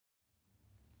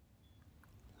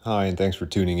Hi, and thanks for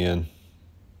tuning in.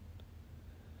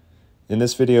 In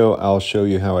this video, I'll show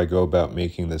you how I go about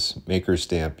making this maker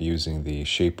stamp using the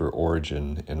Shaper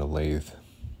Origin and a lathe.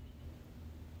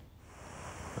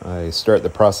 I start the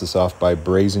process off by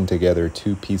brazing together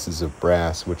two pieces of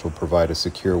brass, which will provide a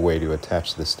secure way to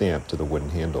attach the stamp to the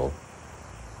wooden handle.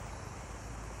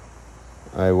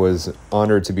 I was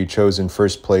honored to be chosen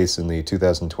first place in the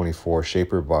 2024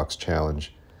 Shaper Box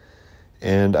Challenge,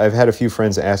 and I've had a few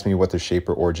friends ask me what the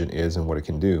Shaper Origin is and what it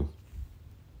can do.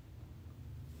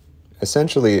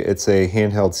 Essentially, it's a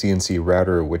handheld CNC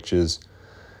router which is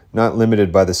not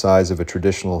limited by the size of a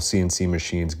traditional CNC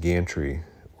machine's gantry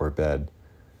or bed.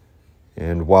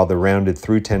 And while the rounded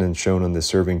through tenons shown on the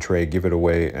serving tray give it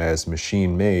away as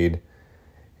machine-made,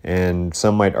 and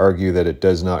some might argue that it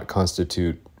does not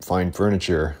constitute fine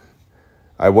furniture,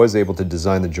 I was able to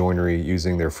design the joinery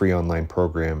using their free online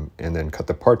program and then cut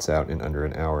the parts out in under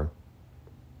an hour.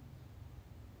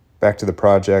 Back to the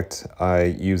project, I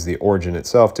used the Origin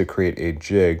itself to create a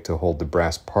jig to hold the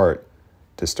brass part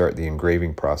to start the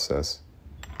engraving process,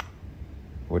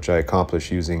 which I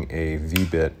accomplished using a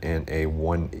V-bit and a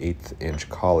 1/8 inch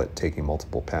collet, taking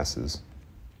multiple passes.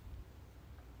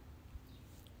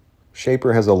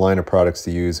 Shaper has a line of products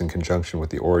to use in conjunction with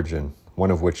the Origin, one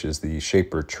of which is the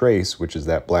Shaper Trace, which is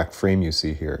that black frame you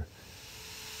see here.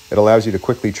 It allows you to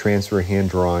quickly transfer hand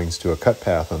drawings to a cut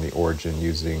path on the Origin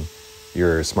using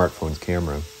your smartphone's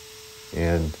camera.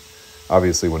 And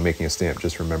obviously when making a stamp,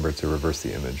 just remember to reverse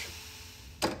the image.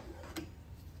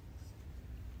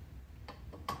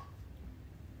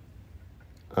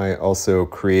 I also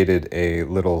created a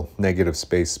little negative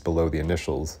space below the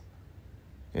initials.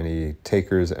 Any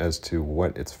takers as to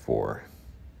what it's for?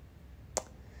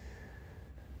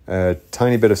 A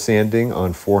tiny bit of sanding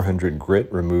on 400 grit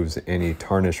removes any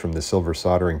tarnish from the silver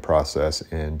soldering process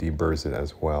and deburrs it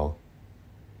as well.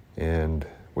 And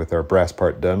with our brass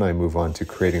part done, I move on to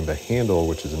creating the handle,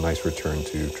 which is a nice return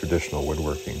to traditional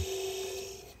woodworking.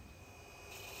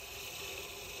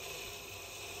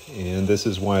 And this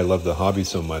is why I love the hobby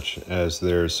so much, as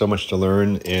there's so much to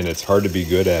learn and it's hard to be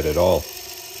good at it all.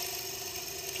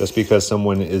 Just because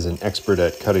someone is an expert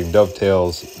at cutting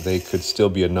dovetails, they could still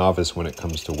be a novice when it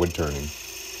comes to wood turning.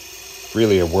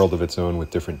 Really a world of its own with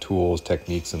different tools,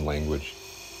 techniques, and language.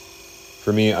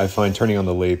 For me, I find turning on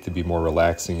the lathe to be more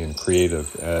relaxing and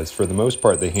creative, as for the most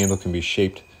part the handle can be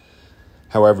shaped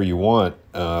however you want,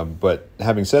 but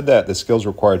having said that, the skills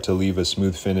required to leave a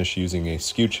smooth finish using a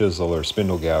skew chisel or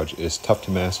spindle gouge is tough to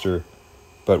master,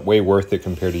 but way worth it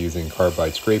compared to using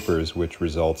carbide scrapers, which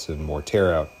results in more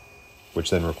tear out, which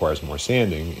then requires more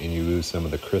sanding, and you lose some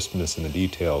of the crispness in the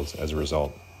details as a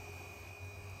result.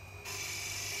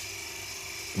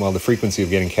 While the frequency of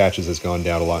getting catches has gone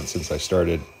down a lot since I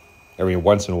started, every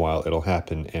once in a while it'll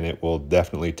happen, and it will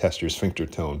definitely test your sphincter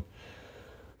tone.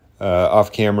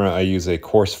 Off camera, I use a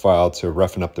coarse file to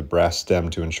roughen up the brass stem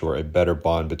to ensure a better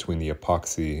bond between the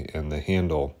epoxy and the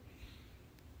handle.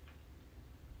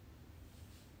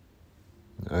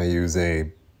 I use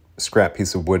a scrap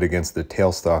piece of wood against the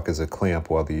tailstock as a clamp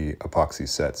while the epoxy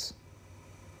sets.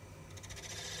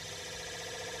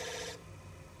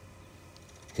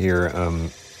 Here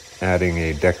I'm adding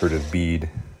a decorative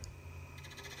bead.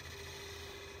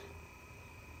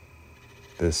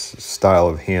 This style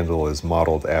of handle is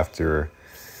modeled after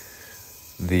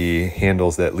the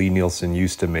handles that Lee Nielsen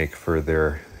used to make for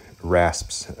their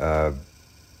rasps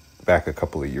back a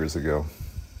couple of years ago.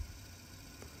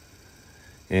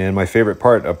 And my favorite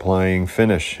part, applying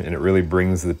finish, and it really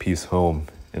brings the piece home.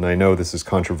 And I know this is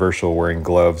controversial, wearing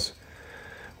gloves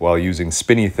while using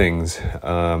spinny things.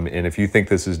 And if you think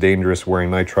this is dangerous,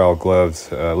 wearing nitrile gloves,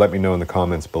 let me know in the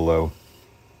comments below.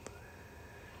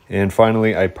 And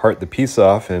finally, I part the piece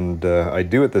off, and I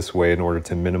do it this way in order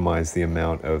to minimize the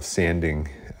amount of sanding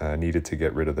needed to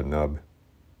get rid of the nub.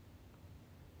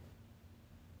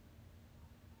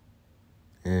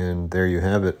 And there you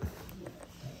have it.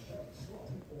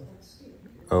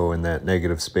 Oh, and that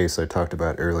negative space I talked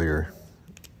about earlier,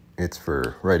 it's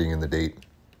for writing in the date.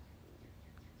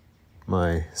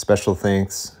 My special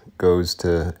thanks goes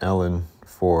to Ellen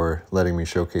for letting me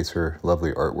showcase her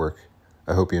lovely artwork.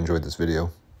 I hope you enjoyed this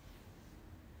video.